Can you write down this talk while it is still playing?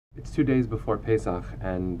It's 2 days before Pesach,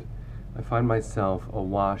 and I find myself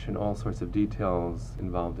awash in all sorts of details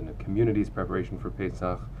involved in a community's preparation for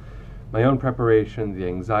Pesach, my own preparation, the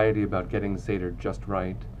anxiety about getting seder just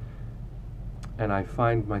right, and I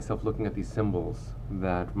find myself looking at these symbols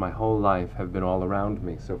that my whole life have been all around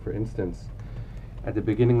me. So for instance, at the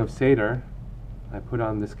beginning of seder, I put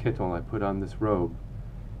on this kittel, I put on this robe,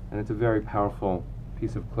 and it's a very powerful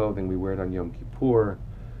piece of clothing. We wear it on Yom Kippur,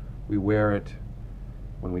 we wear it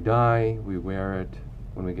when we die, we wear it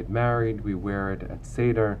when we get married, we wear it at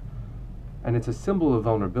seder, and it's a symbol of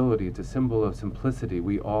vulnerability, it's a symbol of simplicity.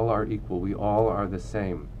 We all are equal, we all are the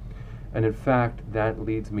same. And in fact, that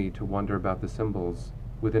leads me to wonder about the symbols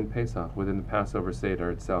within Pesach, within the Passover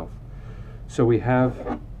seder itself. So we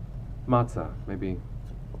have Matza, maybe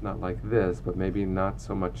not like this, but maybe not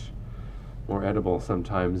so much more edible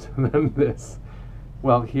sometimes than this.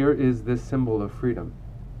 Well, here is this symbol of freedom.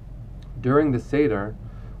 During the seder,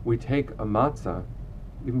 we take a matzah,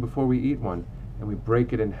 even before we eat one, and we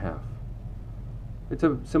break it in half. It's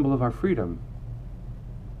a symbol of our freedom,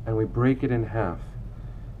 and we break it in half.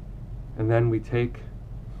 And then we take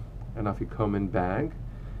an Afikomen bag,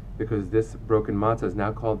 because this broken matzah is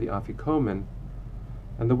now called the Afikomen.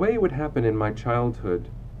 And the way it would happen in my childhood,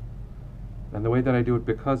 and the way that I do it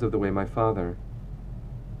because of the way my father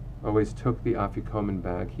always took the Afikomen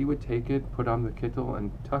bag, he would take it, put on the kittel,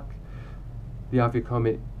 and tuck the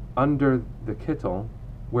Afikomen under the kittel,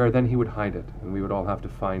 where then he would hide it, and we would all have to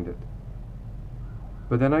find it.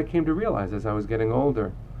 But then I came to realize, as I was getting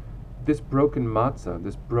older, this broken matzah,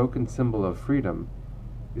 this broken symbol of freedom,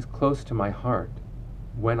 is close to my heart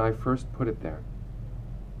when I first put it there.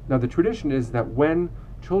 Now the tradition is that when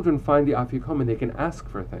children find the Afikomen, they can ask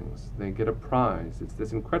for things. They get a prize. It's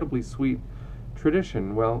this incredibly sweet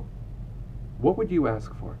tradition. Well, what would you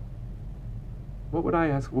ask for? What would I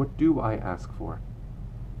ask? What do I ask for?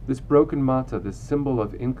 This broken matzah, this symbol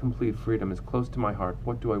of incomplete freedom, is close to my heart.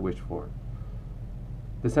 What do I wish for?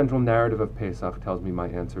 The central narrative of Pesach tells me my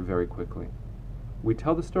answer very quickly. We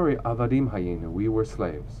tell the story, Avadim Hayinu, we were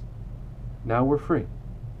slaves. Now we're free.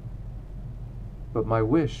 But my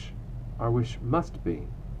wish, our wish must be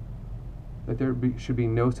that there should be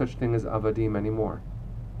no such thing as Avadim anymore.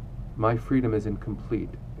 My freedom is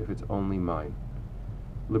incomplete if it's only mine.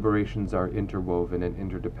 Liberations are interwoven and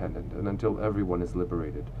interdependent, and until everyone is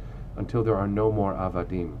liberated, until there are no more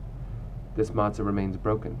Avadim, this matzah remains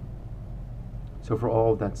broken. So for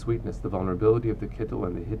all of that sweetness, the vulnerability of the kittel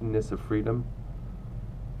and the hiddenness of freedom,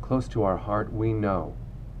 close to our heart, we know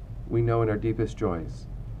in our deepest joys,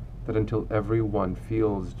 that until everyone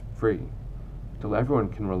feels free, until everyone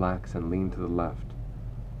can relax and lean to the left,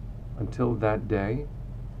 until that day,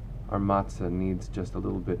 our matzah needs just a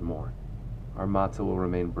little bit more. Our matzah will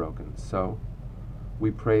remain broken. So,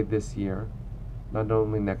 we pray this year, not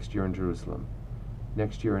only next year in Jerusalem,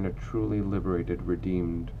 next year in a truly liberated,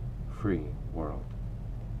 redeemed, free world.